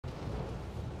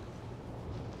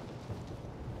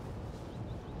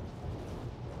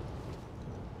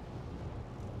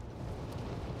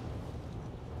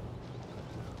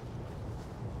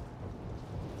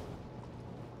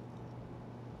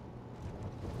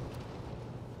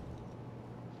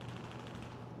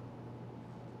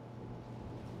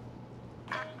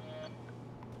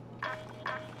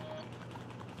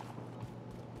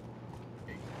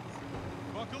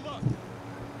Good luck.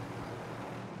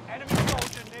 Enemy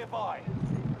soldier nearby.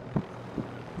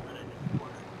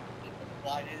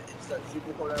 Slide in and start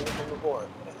shooting from the board.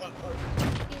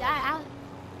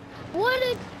 What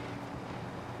a...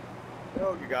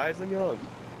 Go, you guys, leave me alone.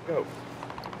 Go.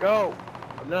 Go.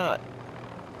 I'm not.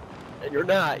 And you're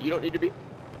not. You don't need to be.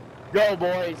 Go,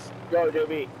 boys. Go,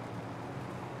 Doobie.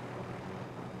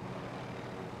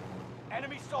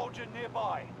 Enemy soldier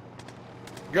nearby.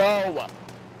 Go.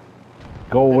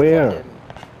 Go where?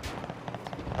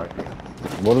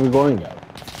 What are we going at?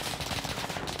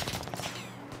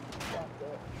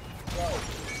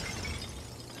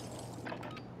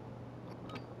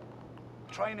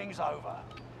 Training's over.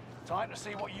 Time to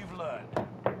see what you've learned.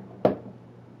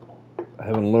 I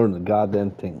haven't learned a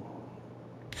goddamn thing.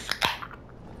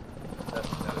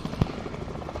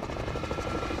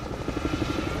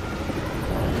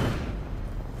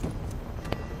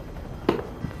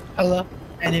 Hello?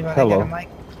 Anybody Hello. got a mic?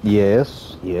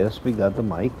 Yes, yes, we got the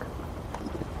mic.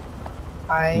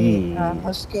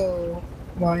 Let's go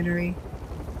winery.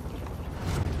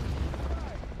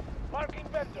 Marking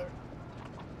vector.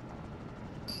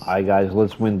 Alright guys,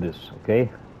 let's win this, okay?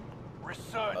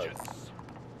 Resurgence.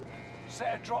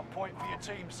 Set a drop point for your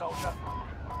team, soldier.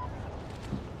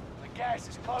 The gas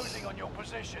is closing on your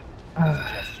position.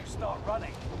 Suggest you start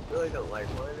running. Really don't like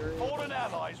winery. Fallen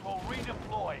allies will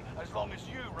redeploy as long as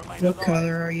you remain What alive.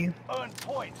 color are you? Earn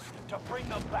points to bring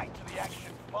them back to the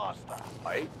action faster.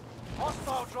 Right?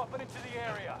 Hostile dropping into the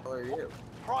area. How are you?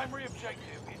 Primary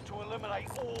objective is to eliminate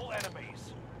all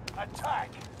enemies. Attack!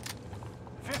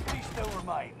 50 still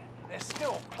remain. There's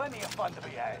still plenty of fun to be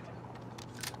had.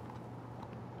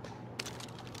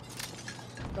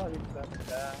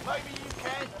 Maybe you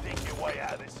can dig your way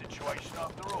out of this situation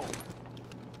after all.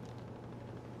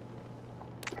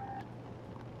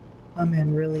 My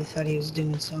man really thought he was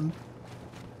doing some.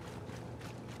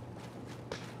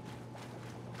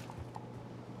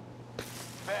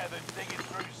 Better than digging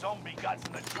through zombie guts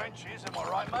in the trenches, am I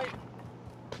right, mate?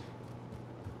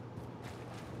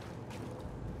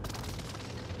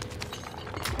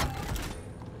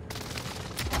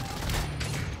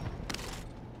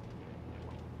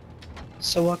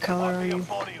 So what color Might are be a you?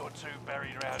 body or two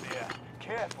buried around here.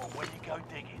 Careful when you go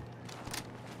digging.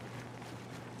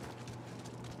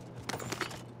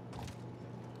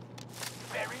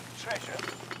 Buried treasure?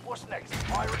 What's next?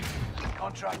 Pirate?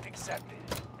 Contract accepted.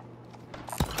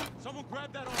 Someone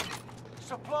grab that armor.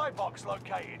 Supply box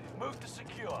located. Move to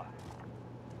secure.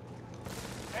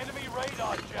 Enemy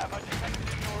radar jammer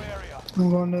detected in your area. I'm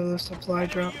going to the supply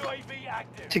Enemy drop UAV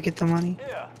active. to get the money.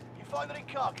 Here, you find any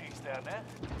car keys down there?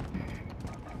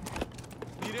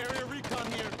 Need area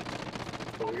recon here.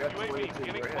 So we got UAV 22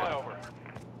 beginning grand. flyover.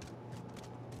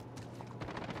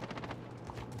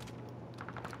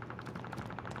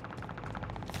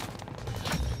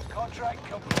 Contract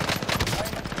complete.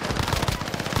 Payment.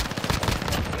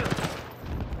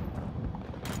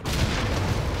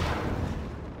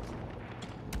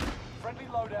 Friendly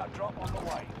loadout drop on the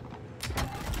way.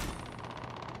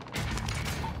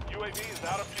 UAV is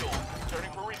out of fuel.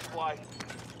 Turning for resupply.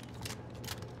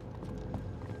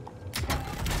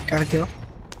 Got a kill.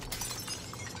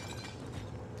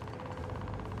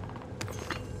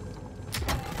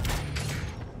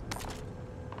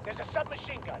 There's a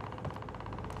submachine gun.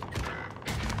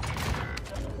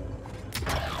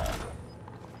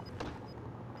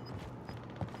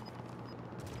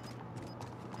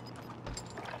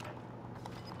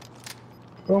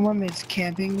 Bro, my mate's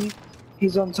camping me.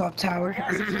 He's on top tower.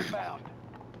 Gas is inbound.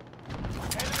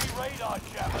 Enemy radar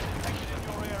jammer detected in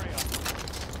your area.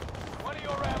 One of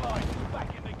your allies is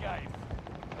back in the game.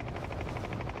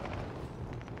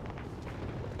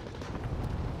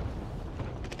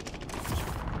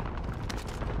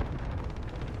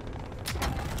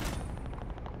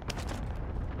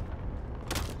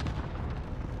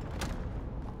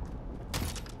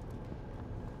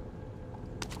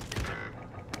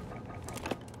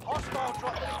 Hostile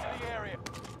dropping into the area.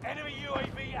 Enemy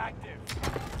UAV active.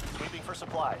 Sweeping for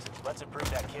supplies. Let's improve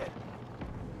that kit.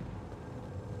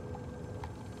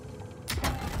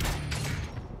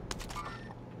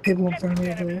 People in front of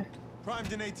me over there.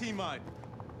 Primed an AT mine.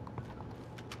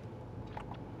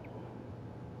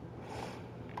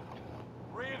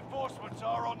 Reinforcements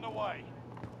are on the way.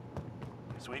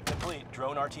 Sweep complete.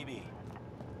 Drone RTB.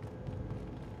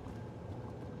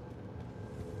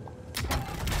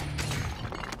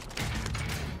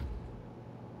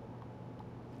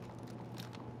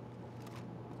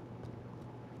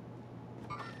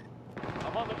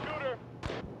 I'm on the shooter.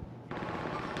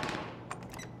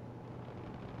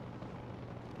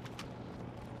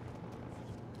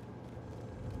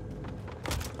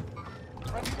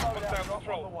 Friendly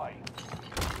on the way.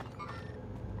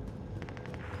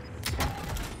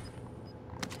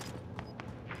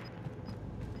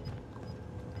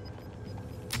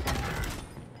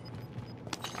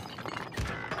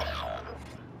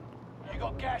 You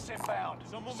got gas inbound.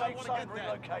 Someone might Safe wanna zone get that.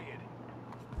 relocated.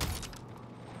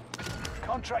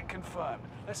 Contract confirmed.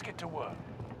 Let's get to work.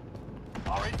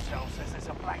 Our intel says there's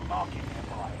a black market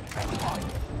nearby. That's right.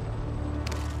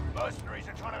 Mercenaries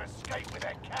are trying to escape with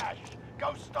their cash.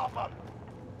 Go stop them.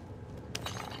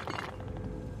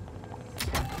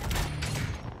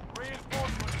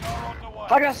 Reinforcements are on the way.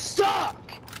 I got stuck!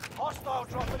 Hostile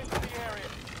dropping into the area.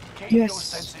 Keep Yes. your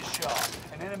senses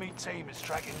sharp. An enemy team is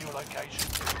tracking your location.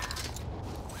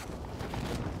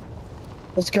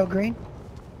 Let's go green.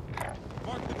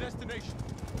 Mark the destination.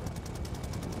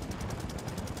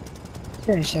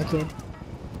 Finish that kid.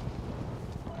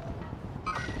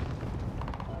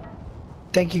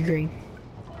 Thank you, green.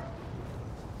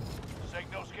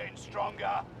 Signal's getting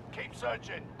stronger. Keep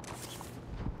searching.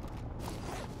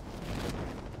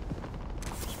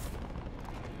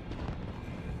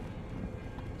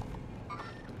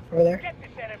 Over there. Get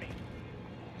this enemy.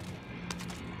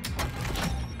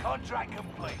 Contract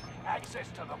complete. Access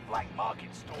to the black market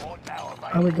store now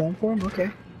Are we available. going for him? Okay.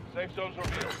 Safe zones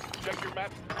revealed. Check your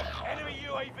map. Enemy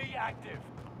UAV active.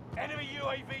 Enemy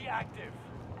UAV active.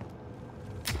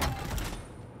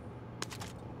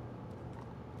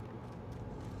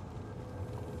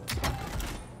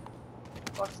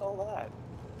 What's all that?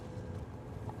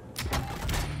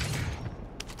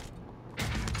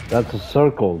 That's a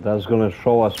circle. That's gonna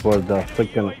show us where the Enemy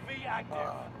freaking UAV active.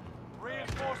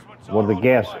 Reinforcements where the are on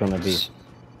gas way. gonna be.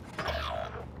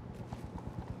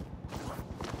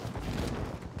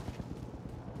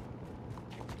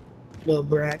 Little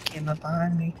brat came up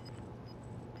behind me.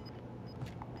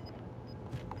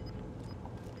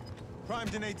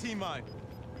 Primed an AT mine.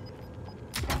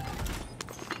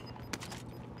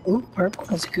 Ooh, purple.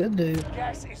 That's good, dude.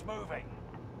 Gas is moving.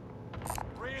 grab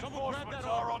Reinforcements that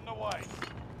are armor. on the way.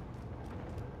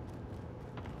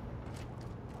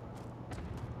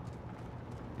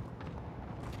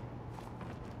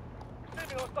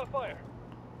 Receiving hostile fire.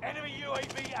 Enemy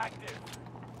UAV active.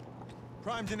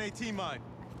 Primed an AT mine.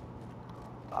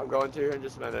 I'm going to in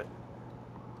just a minute.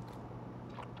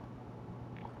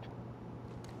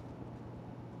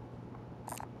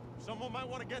 Someone might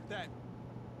want to get that.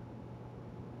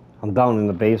 I'm down in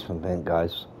the basement, then,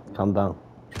 guys. Calm down.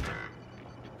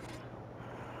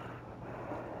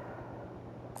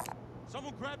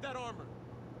 Someone grab that armor.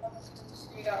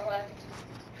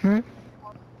 Hmm?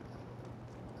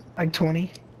 Like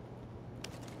 20.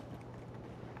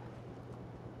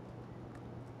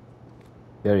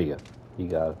 There you go. You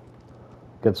got it.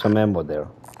 Get some ammo there.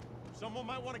 Someone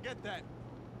might want to get that.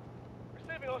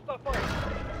 Receiving hostile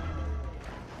fire.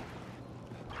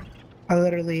 I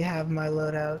literally have my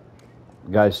loadout.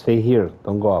 Guys, stay here.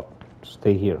 Don't go up.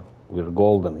 Stay here. We're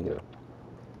golden here.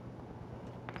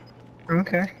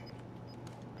 Okay.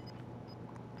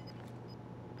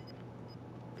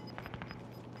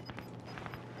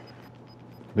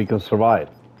 We can survive.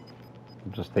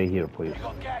 Just stay here, please. You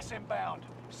got gas inbound.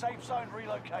 Safe zone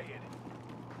relocated.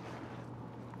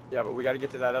 Yeah, but we got to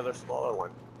get to that other smaller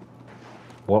one.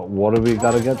 What do we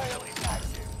gotta get? Fire sale is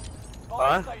active.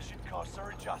 Huh? Fire station costs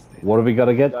are adjusted. What do we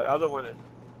gotta get? That other one,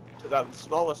 to that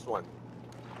smallest one.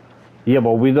 Yeah,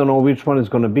 but we don't know which one is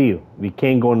gonna be. We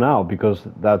can't go now because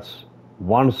that's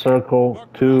one circle,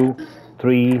 2,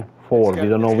 3, 4. We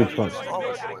don't know which one.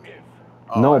 Smallest one. Active.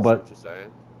 Oh, No, I see but- what you're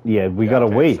saying. Yeah, we Yeah, gotta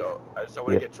okay, wait. So I just don't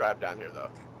want Yeah. to get trapped down here, though.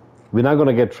 We're not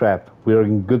gonna get trapped. We're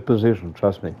in good position.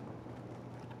 Trust me.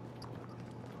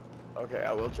 Okay,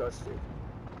 I will trust you.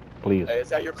 Please. Hey, is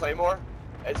that your claymore?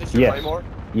 Is this your Yes. claymore?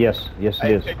 Yes, yes it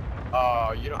Hey, is. pick-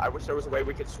 you know, I wish there was a way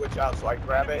we could switch out so I can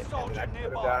grab it and then I can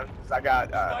put it down. Because I got,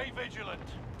 Stay vigilant.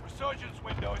 Resurgence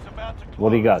window is about to close. What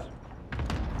do you got?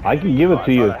 I can give it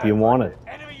to you if you want it.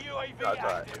 Enemy UAV No, it's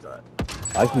alright, active. it's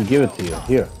alright. I can give it to you.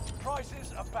 Here.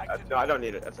 Prices are back to No, I don't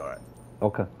need it, that's alright.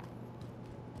 Okay.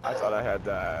 I thought I had,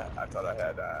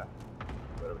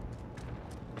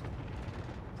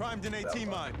 Primed an AT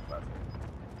mine.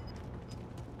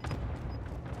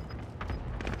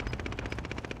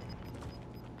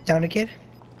 Down a kid?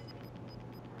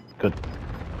 Good.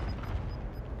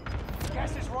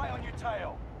 Gas is right on your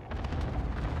tail.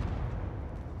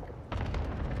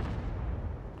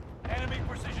 Enemy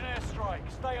precision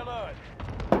airstrike. Stay alert.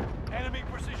 Enemy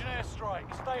precision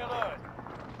airstrike. Stay alert.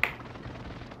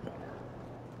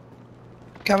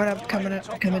 Coming up, coming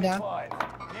up, coming down.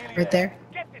 Nearly Right there.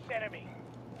 Get this enemy.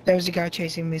 There's a guy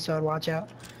chasing me, so I'd watch out.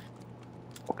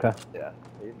 Okay. Yeah,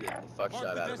 you get the fuck Mark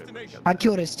shot the out of me. destination. I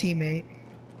killed his teammate.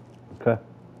 Okay.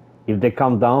 If they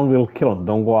come down, we'll kill them.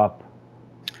 Don't go up.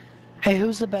 Hey,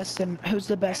 who's the best in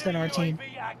our team?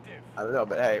 UAV active. I don't know,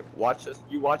 but hey, watch this.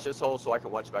 You watch this hole so I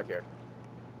can watch back here.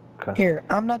 Okay. Here,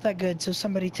 I'm not that good, so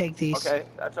somebody take these. Okay,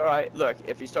 that's all right. Look,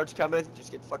 if he starts coming,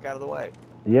 just get the fuck out of the way.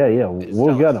 Yeah, yeah. Just We'll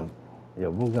tell get us. him. Yeah,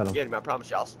 we'll get him. Get him, I promise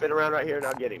you. I'll spin around right here and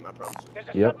I'll get him, I promise you. There's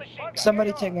a Yep. submachine gun.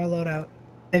 Somebody Hang take on. my loadout,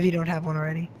 if you don't have one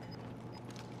already.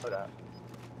 Hold up.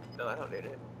 No, I don't need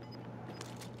it.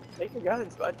 Take your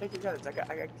guns, bud. Take your guns. I got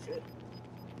shit.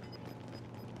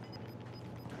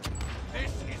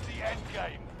 This is the end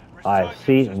game. Alright,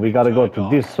 see, we gotta go to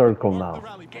this circle Mark the now.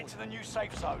 rally Get point. to the new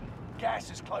safe zone.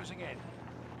 Gas is closing in.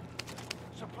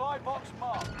 Supply box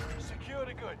marked. Secure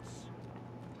the goods.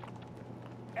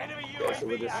 Enemy Yeah, so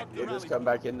UAV we'll just come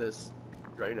back in this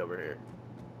drain over here.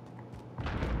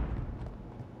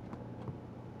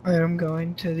 Alright, I'm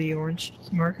going to the orange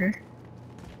marker.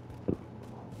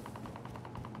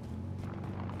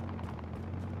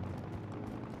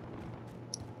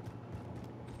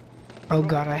 Oh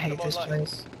god, I hate this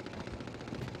place.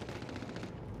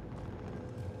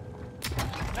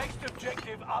 Next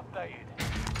objective updated.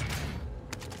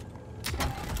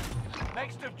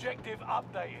 Next objective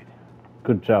updated.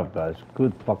 Good job, guys.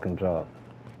 Good fucking job.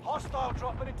 Hostile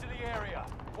dropping into the area.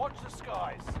 Watch the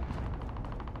skies.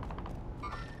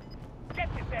 Get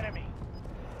this enemy.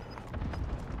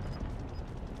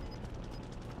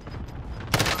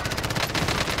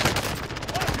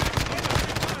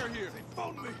 Fire here. They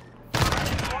phoned me.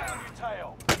 Right on your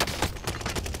tail.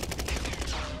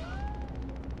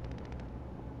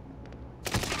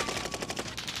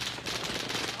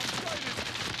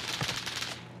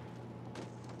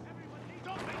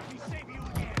 Don't make me save you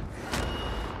again.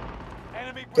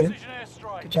 Enemy precision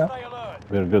airstrike. Good job. Stay alert.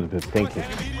 We're good, good. Thank you.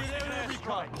 Enemy precision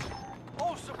airstrike.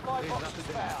 All supply boxes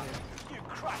found. You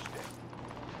crushed it.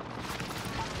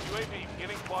 UAV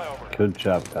giving flyover. Good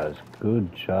job, guys.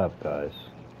 Good job, guys.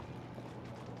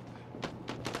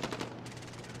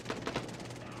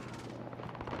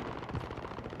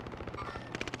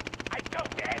 I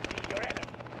don't dare see your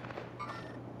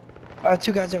enemy.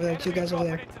 Two guys over there, two guys over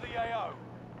there. Into the AO.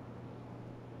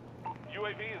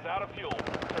 UAV is out of fuel.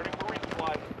 Turning for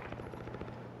resupply.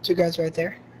 Two guys right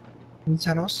there. In the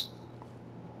tunnels.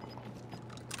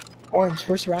 Orange, we're They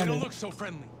don't surrounded. look so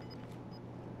friendly.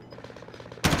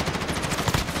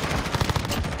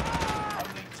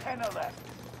 Only 10 are left.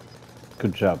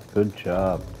 Good job. Good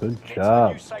job. Good Get to the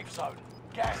job. new safe zone.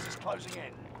 Gas is closing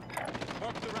in.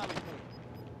 Mark the rally point.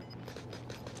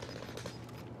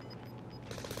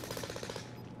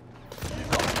 You've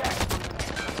got gas.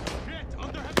 Shit,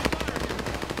 under heavy fire here.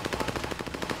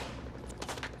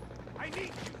 I need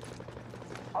you.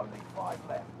 Only 5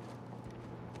 left.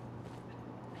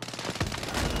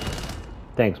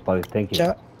 Thanks, buddy. Thank you.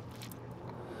 Shot.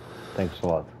 Thanks a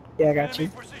lot. Yeah, I got Enemy you.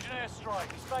 precision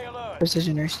airstrike. Stay alert.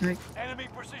 Precision airstrike. Enemy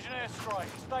precision airstrike.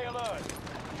 Stay alert.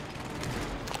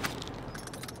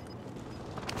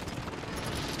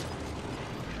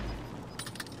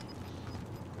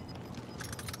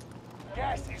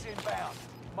 Gas is inbound.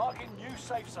 Marking new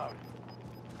safe zone.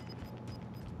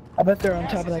 I bet they're on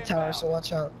top of that tower, so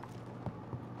watch out.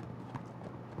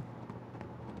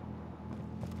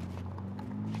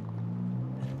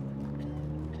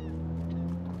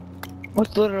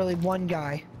 What's literally one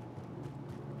guy?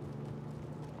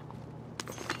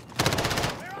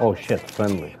 Oh shit,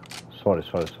 friendly. Sorry.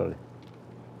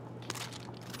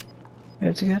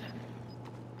 It's good.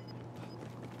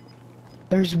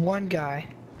 There's one guy,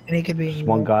 and he could be Just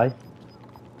one guy.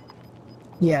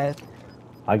 Yeah,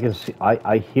 I can see.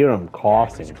 I hear him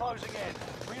Gas is coughing. closing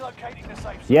in. Relocating the safe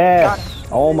zone. Yes.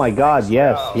 Oh my God.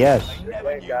 Yes. Yes. They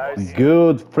never knew what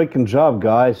Good freaking job,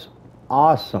 guys.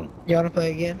 Awesome. you wanna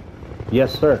play again?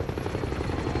 Yes, sir.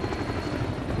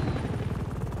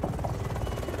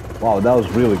 Wow, that was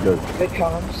really good. Good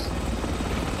comms.